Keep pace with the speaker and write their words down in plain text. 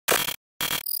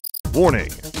Warning,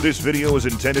 this video is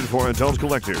intended for adult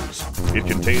collectors. It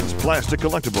contains plastic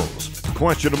collectibles,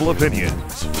 questionable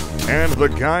opinions, and the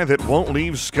guy that won't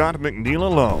leave Scott McNeil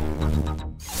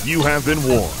alone. You have been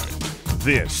warned.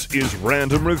 This is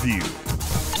Random Review.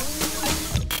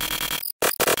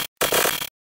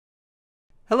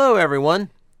 Hello everyone.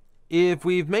 If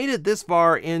we've made it this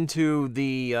far into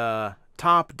the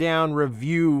top-down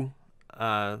review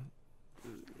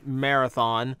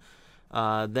marathon,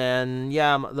 then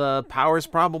yeah, the power's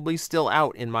probably still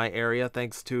out in my area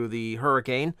thanks to the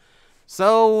hurricane.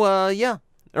 So yeah,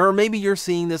 or maybe you're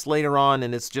seeing this later on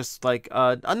and it's just like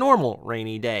a normal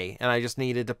rainy day and I just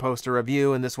needed to post a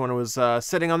review and this one was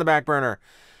sitting on the back burner.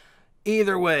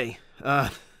 Either way,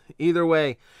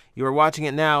 you are watching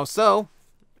it now. So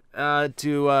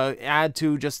to add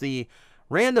to just the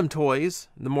random toys,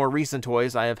 the more recent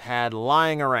toys I have had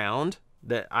lying around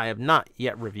that I have not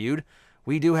yet reviewed,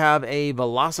 we do have a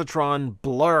Velocitron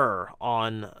Blurr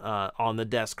on the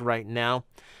desk right now.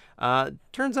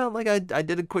 Turns out, like, I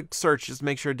did a quick search just to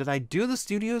make sure, did I do the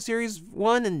Studio Series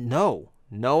one? And no,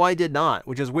 I did not,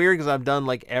 which is weird because I've done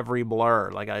like every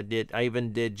Blurr. Like I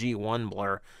even did G1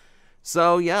 Blurr.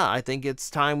 So yeah, I think it's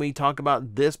time we talk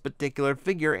about this particular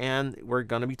figure, and we're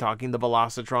going to be talking the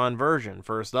Velocitron version.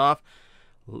 First off,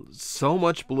 so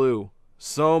much blue.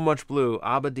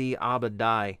 Abadi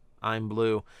Abadai, I'm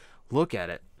blue. Look at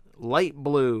it. Light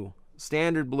blue,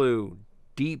 standard blue,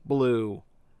 deep blue.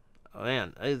 Oh,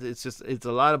 man, it's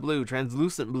a lot of blue.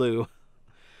 Translucent blue.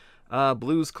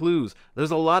 Blues Clues.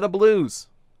 There's a lot of blues.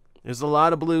 There's a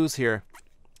lot of blues here.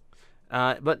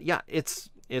 But yeah, it's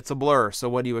a Blurr, so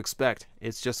what do you expect?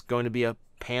 It's just going to be a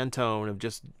Pantone of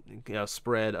just a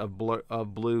spread of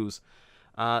blues.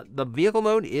 The vehicle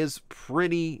mode is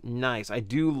pretty nice. I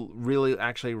do really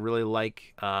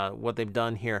like what they've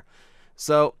done here.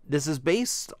 So this is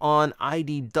based on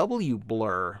IDW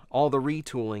Blurr. All the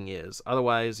retooling is.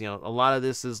 Otherwise, you know, a lot of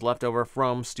this is left over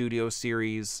from Studio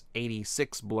Series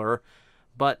 86 Blurr.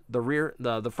 But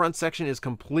the front section is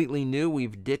completely new.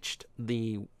 We've ditched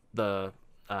we've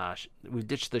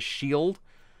ditched the shield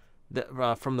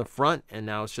from the front, and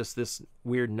now it's just this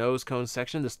weird nose cone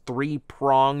section, this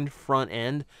three-pronged front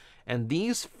end, and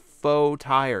these faux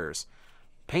tires,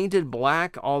 painted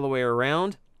black all the way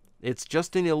around. It's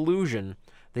just an illusion.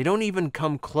 They don't even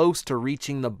come close to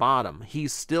reaching the bottom.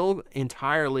 He's still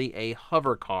entirely a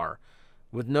hover car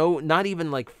with not even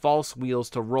like false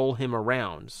wheels to roll him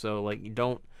around. So like, you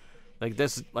don't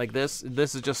this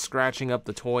is just scratching up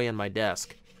the toy in my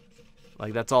desk.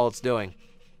 Like, that's all it's doing.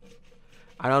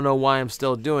 I don't know why I'm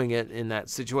still doing it in that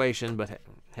situation, but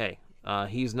hey,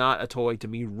 he's not a toy to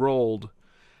be rolled.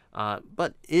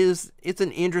 But it's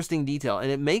an interesting detail,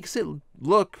 and it makes it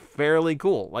look fairly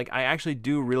cool. Like, I actually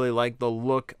do really like the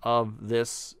look of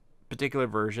this particular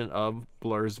version of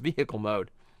Blurr's vehicle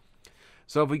mode.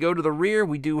 So if we go to the rear,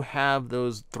 we do have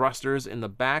those thrusters in the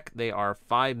back. They are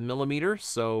 5mm,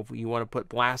 so if you want to put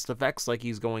blast effects like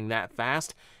he's going that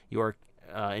fast, you are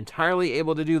entirely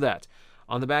able to do that.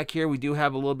 On the back here, we do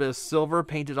have a little bit of silver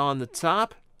painted on the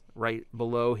top, right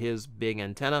below his big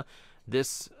antenna.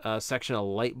 This section of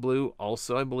light blue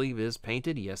also, I believe, is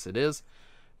painted. Yes, it is.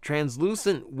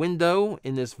 Translucent window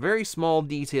in this very small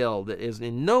detail that is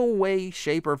in no way,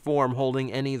 shape, or form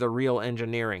holding any of the real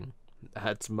engineering.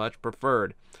 That's much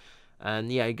preferred.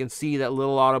 And yeah, you can see that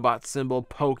little Autobot symbol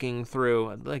poking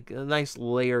through. Like a nice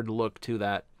layered look to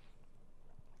that.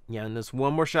 Yeah, and this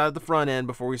one more shot at the front end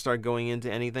before we start going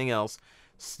into anything else.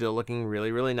 Still looking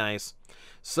really, really nice.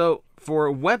 So for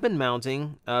weapon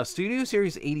mounting, Studio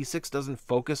Series 86 doesn't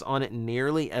focus on it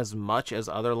nearly as much as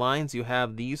other lines. You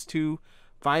have these two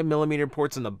 5mm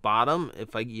ports in the bottom.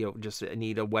 If I just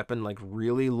need a weapon like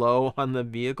really low on the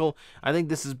vehicle, I think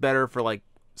this is better for like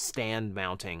stand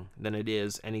mounting than it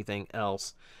is anything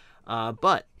else.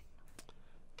 But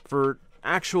for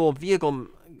actual vehicle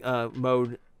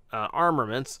mode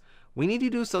armaments, we need to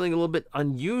do something a little bit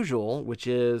unusual, which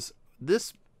is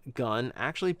this gun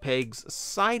actually pegs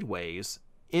sideways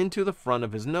into the front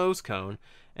of his nose cone,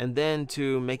 and then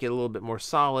to make it a little bit more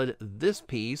solid, this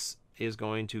piece is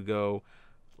going to go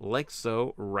like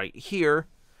so right here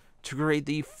to create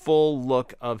the full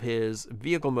look of his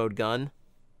vehicle mode gun.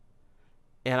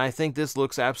 And I think this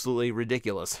looks absolutely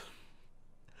ridiculous.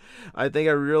 I think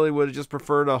I really would have just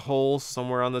preferred a hole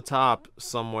somewhere on the top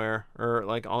somewhere, or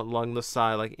like along the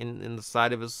side, like in the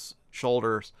side of his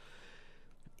shoulders.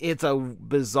 It's a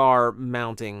bizarre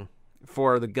mounting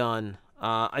for the gun.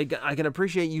 I can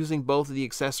appreciate using both of the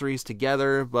accessories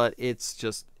together, but it's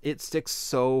just, it sticks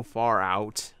so far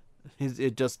out.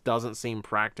 It just doesn't seem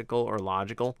practical or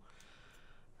logical.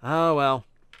 Oh well.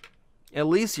 At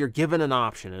least you're given an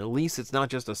option. At least it's not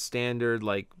just a standard,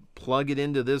 like, plug it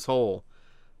into this hole.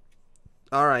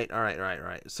 All right.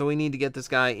 So we need to get this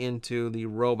guy into the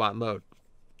robot mode.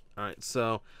 All right,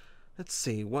 so let's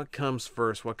see. What comes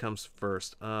first?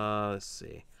 Let's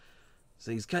see.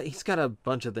 So he's got a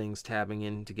bunch of things tabbing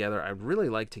in together. I'd really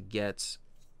like to get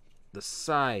the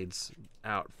sides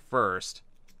out first,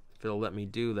 if it'll let me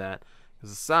do that.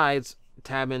 Because the sides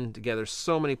tab in together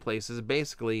so many places,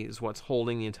 basically is what's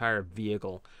holding the entire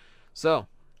vehicle. So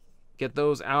get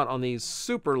those out on these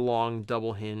super long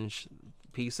double hinge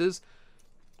pieces.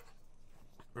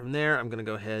 From there, I'm going to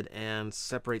go ahead and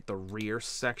separate the rear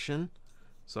section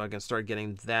so I can start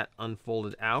getting that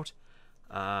unfolded out.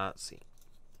 Let's see.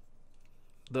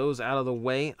 Those out of the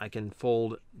way, I can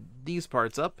fold these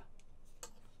parts up.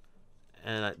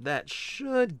 And that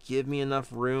should give me enough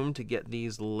room to get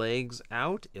these legs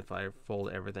out if I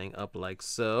fold everything up like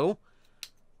so.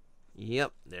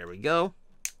 Yep, there we go.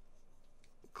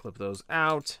 Clip those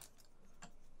out.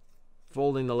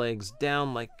 Folding the legs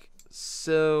down like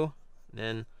so.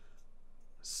 Then,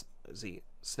 see,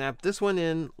 snap this one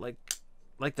in like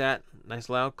that. Nice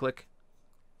loud click.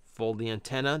 Fold the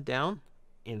antenna down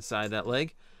inside that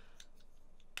leg.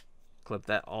 Clip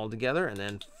that all together and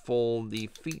then fold the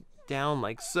feet down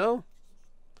like so.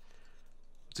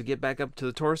 To get back up to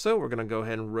the torso, we're going to go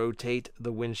ahead and rotate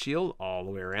the windshield all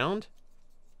the way around.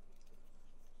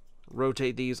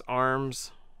 Rotate these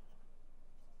arms.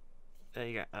 There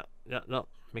you go. No,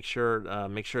 make sure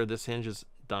this hinge is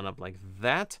done up like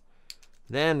that.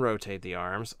 Then rotate the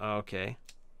arms. Okay.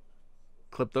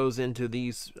 Clip those into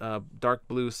these dark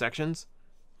blue sections.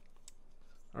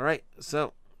 All right.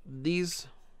 So these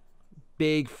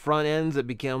big front ends that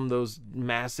become those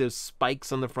massive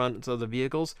spikes on the fronts of the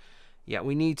vehicles. Yeah,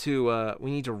 we need to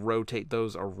rotate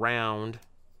those around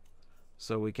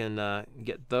so we can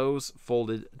get those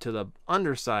folded to the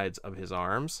undersides of his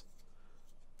arms.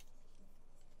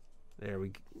 There we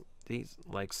go. These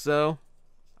like so.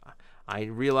 I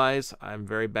realize I'm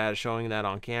very bad at showing that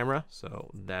on camera, so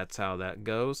that's how that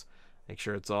goes. Make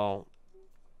sure it's all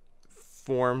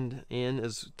formed in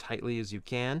as tightly as you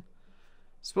can.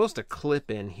 It's supposed to clip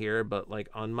in here, but like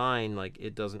on mine, like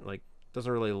it doesn't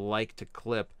really like to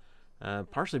clip.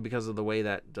 Partially because of the way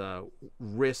that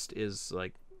wrist is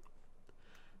like.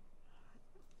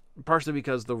 Partially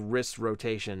because the wrist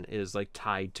rotation is like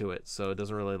tied to it, so it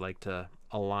doesn't really like to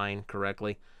align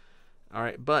correctly. All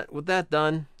right, but with that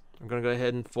done, I'm going to go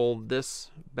ahead and fold this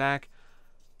back,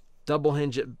 double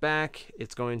hinge it back.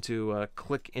 It's going to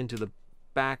click into the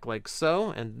back like so,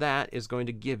 and that is going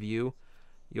to give you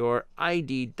your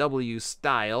IDW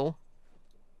style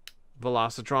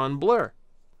Velocitron Blurr.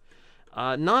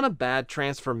 Not a bad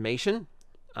transformation.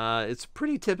 It's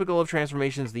pretty typical of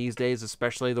transformations these days,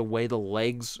 especially the way the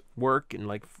legs work and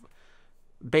like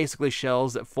basically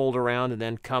shells that fold around and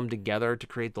then come together to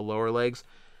create the lower legs.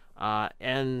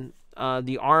 And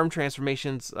the arm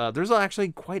transformations, there's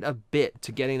actually quite a bit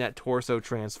to getting that torso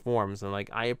transforms, and like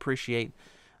I appreciate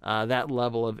that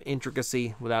level of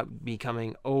intricacy without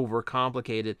becoming over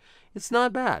complicated. It's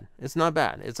not bad. It's not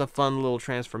bad. It's a fun little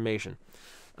transformation.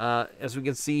 As we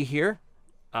can see here,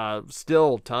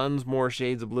 still tons more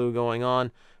shades of blue going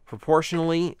on.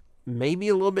 Proportionally, maybe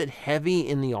a little bit heavy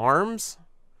in the arms.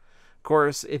 Of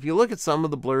course, if you look at some of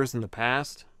the blurs in the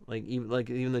past, like even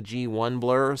the G1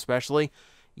 Blurr especially,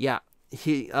 yeah,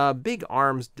 big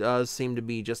arms does seem to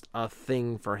be just a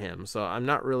thing for him. So I'm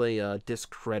not really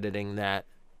discrediting that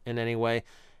in any way.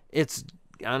 It's,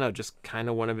 I don't know, just kind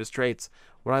of one of his traits.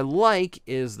 What I like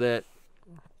is that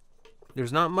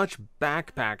there's not much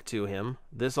backpack to him.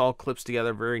 This all clips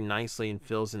together very nicely and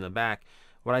fills in the back.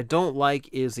 What I don't like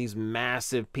is these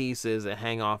massive pieces that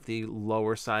hang off the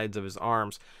lower sides of his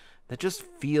arms. That just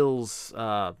feels,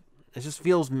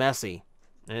 messy,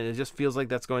 and it just feels like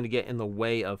that's going to get in the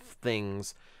way of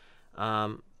things.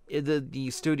 The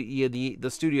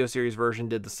Studio Series version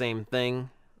did the same thing.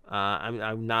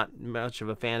 I'm not much of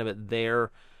a fan of it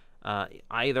there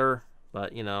either,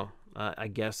 but you know, I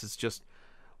guess it's just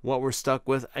what we're stuck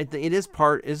with. It is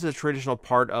a traditional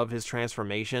part of his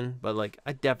transformation, but like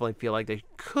I definitely feel like they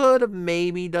could have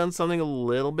maybe done something a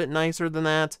little bit nicer than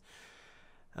that.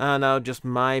 No, just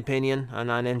my opinion. I'm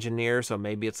not an engineer, so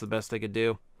maybe it's the best they could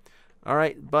do. All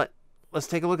right, but let's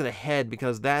take a look at the head,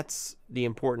 because that's the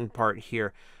important part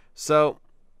here. So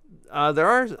there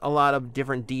are a lot of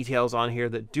different details on here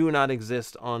that do not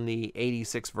exist on the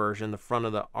 86 version, the front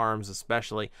of the arms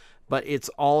especially, but it's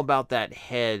all about that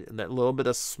head, that little bit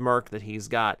of smirk that he's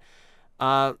got.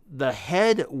 The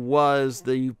head was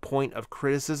the point of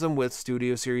criticism with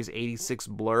Studio Series 86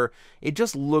 Blurr. It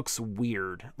just looks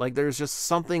weird. Like there's just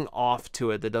something off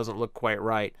to it that doesn't look quite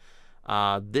right.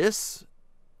 This,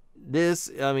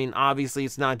 I mean, obviously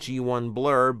it's not G1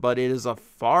 Blurr, but it is a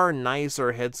far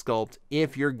nicer head sculpt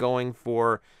if you're going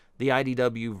for the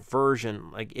IDW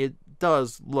version. Like it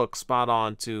does look spot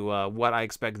on to what I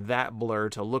expect that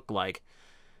Blurr to look like.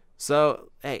 So,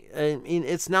 hey, I mean,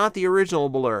 it's not the original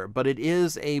Blurr, but it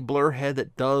is a Blurr head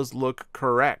that does look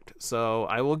correct. So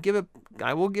I will give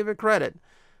it credit.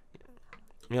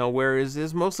 You know, whereas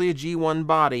it's mostly a G1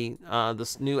 body,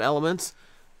 the new elements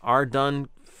are done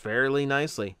fairly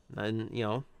nicely, and you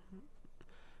know,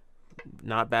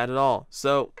 not bad at all.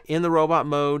 So in the robot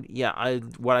mode, yeah,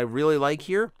 what I really like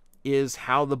here is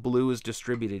how the blue is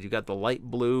distributed. You got the light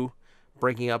blue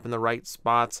breaking up in the right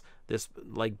spots. This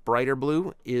like brighter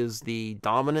blue is the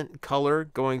dominant color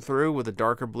going through, with the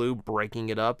darker blue breaking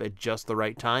it up at just the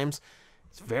right times.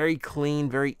 It's very clean,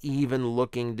 very even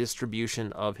looking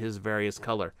distribution of his various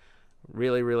color.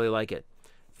 Really, really like it.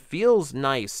 Feels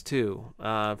nice too,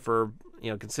 for, you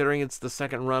know, considering it's the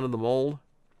second run of the mold.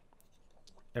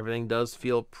 Everything does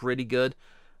feel pretty good.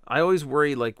 I always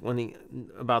worry like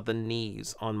about the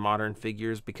knees on modern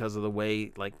figures because of the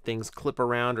way like things clip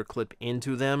around or clip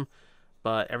into them.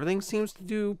 But everything seems to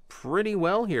do pretty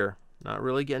well here. Not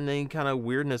really getting any kind of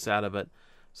weirdness out of it.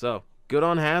 So, good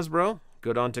on Hasbro.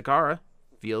 Good on Takara.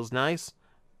 Feels nice.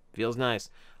 Feels nice.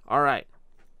 Alright.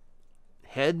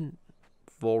 Head,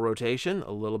 full rotation.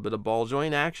 A little bit of ball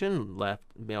joint action. Left,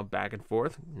 you know, back and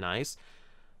forth. Nice.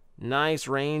 Nice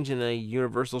range in the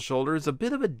universal shoulder. It's a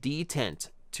bit of a detent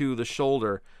to the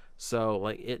shoulder. So,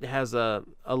 like, it has a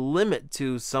limit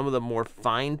to some of the more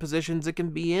fine positions it can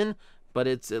be in, but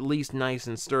it's at least nice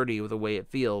and sturdy with the way it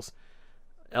feels.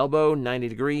 Elbow, 90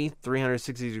 degree,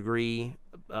 360 degree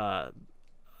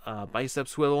bicep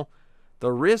swivel.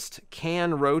 The wrist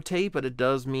can rotate, but it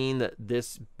does mean that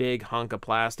this big hunk of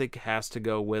plastic has to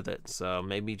go with it. So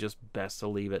maybe just best to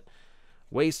leave it.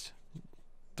 Waist,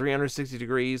 360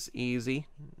 degrees, easy.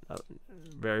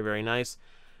 Very, very nice.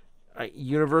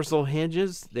 Universal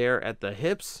hinges there at the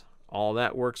hips. All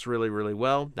that works really, really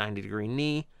well. 90 degree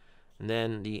knee. And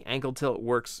then the ankle tilt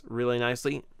works really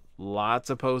nicely. Lots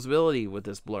of posability with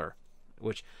this Blurr,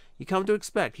 which you come to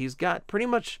expect. He's got pretty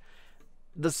much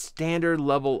the standard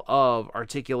level of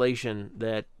articulation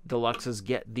that deluxes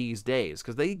get these days,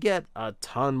 because they get a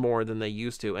ton more than they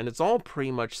used to, and it's all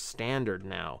pretty much standard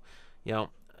now. You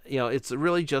know, it's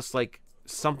really just like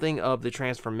something of the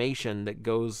transformation that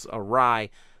goes awry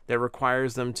that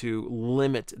requires them to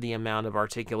limit the amount of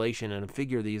articulation in a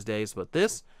figure these days. But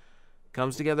this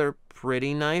comes together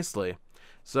pretty nicely.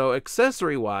 So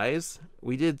accessory wise,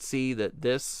 we did see that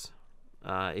this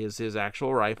is his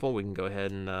actual rifle. We can go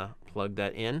ahead and plug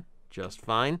that in just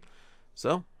fine.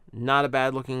 So not a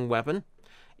bad looking weapon.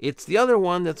 It's the other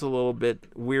one that's a little bit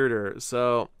weirder.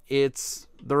 So it's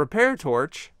the repair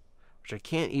torch, which I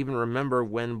can't even remember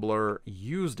when Blurr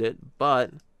used it,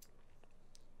 but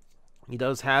he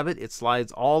does have it. It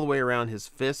slides all the way around his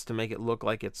fist to make it look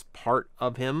like it's part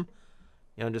of him.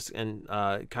 You know, just kind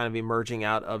of emerging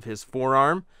out of his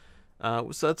forearm.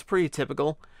 So that's pretty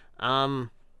typical.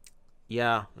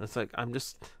 Yeah, it's like,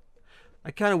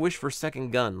 I kind of wish for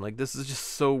second gun. Like, this is just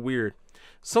so weird.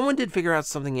 Someone did figure out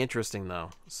something interesting, though.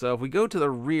 So if we go to the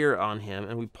rear on him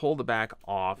and we pull the back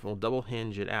off, and we'll double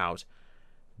hinge it out.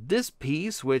 This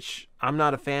piece, which I'm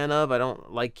not a fan of, I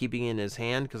don't like keeping in his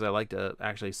hand because I like to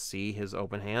actually see his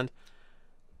open hand.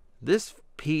 This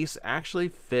piece actually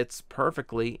fits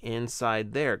perfectly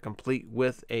inside there, complete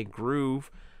with a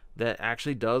groove that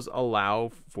actually does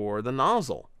allow for the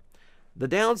nozzle. The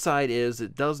downside is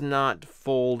it does not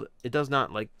fold, it does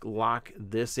not like lock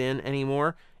this in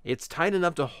anymore. It's tight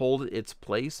enough to hold its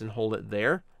place and hold it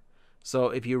there. So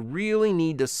if you really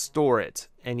need to store it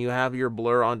and you have your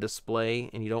Blurr on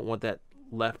display and you don't want that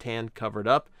left hand covered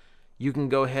up, you can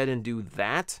go ahead and do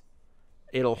that.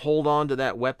 It'll hold on to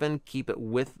that weapon, keep it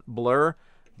with Blurr,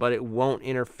 but it won't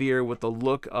interfere with the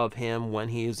look of him when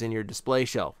he is in your display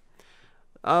shelf.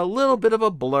 A little bit of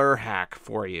a Blurr hack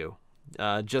for you,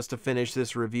 just to finish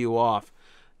this review off.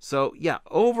 So yeah,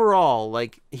 overall,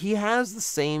 like, he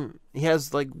has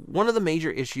like one of the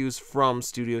major issues from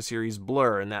Studio Series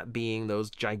Blurr, and that being those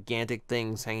gigantic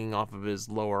things hanging off of his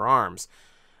lower arms.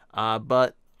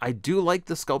 But I do like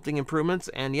the sculpting improvements,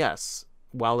 and yes,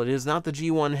 while it is not the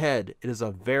G1 head, it is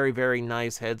a very, very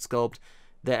nice head sculpt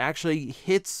that actually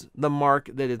hits the mark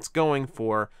that it's going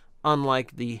for,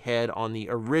 unlike the head on the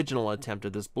original attempt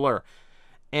of this Blurr.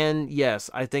 And yes,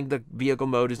 I think the vehicle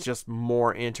mode is just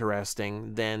more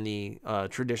interesting than the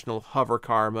traditional hover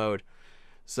car mode.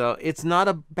 So it's not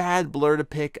a bad Blurr to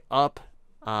pick up,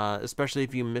 especially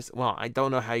if you miss. Well, I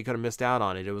don't know how you could have missed out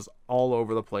on it. It was all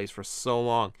over the place for so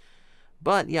long.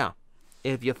 But yeah,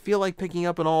 if you feel like picking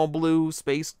up an all blue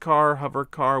space car, hover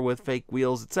car with fake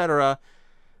wheels, etc.,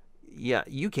 yeah,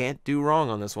 you can't do wrong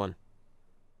on this one.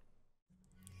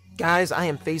 Guys, I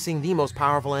am facing the most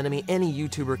powerful enemy any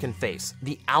YouTuber can face,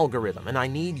 the algorithm, and I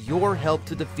need your help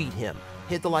to defeat him.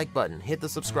 Hit the like button, hit the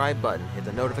subscribe button, hit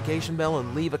the notification bell,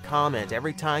 and leave a comment.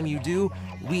 Every time you do,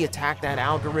 we attack that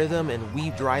algorithm and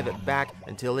we drive it back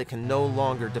until it can no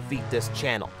longer defeat this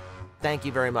channel. Thank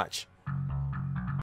you very much.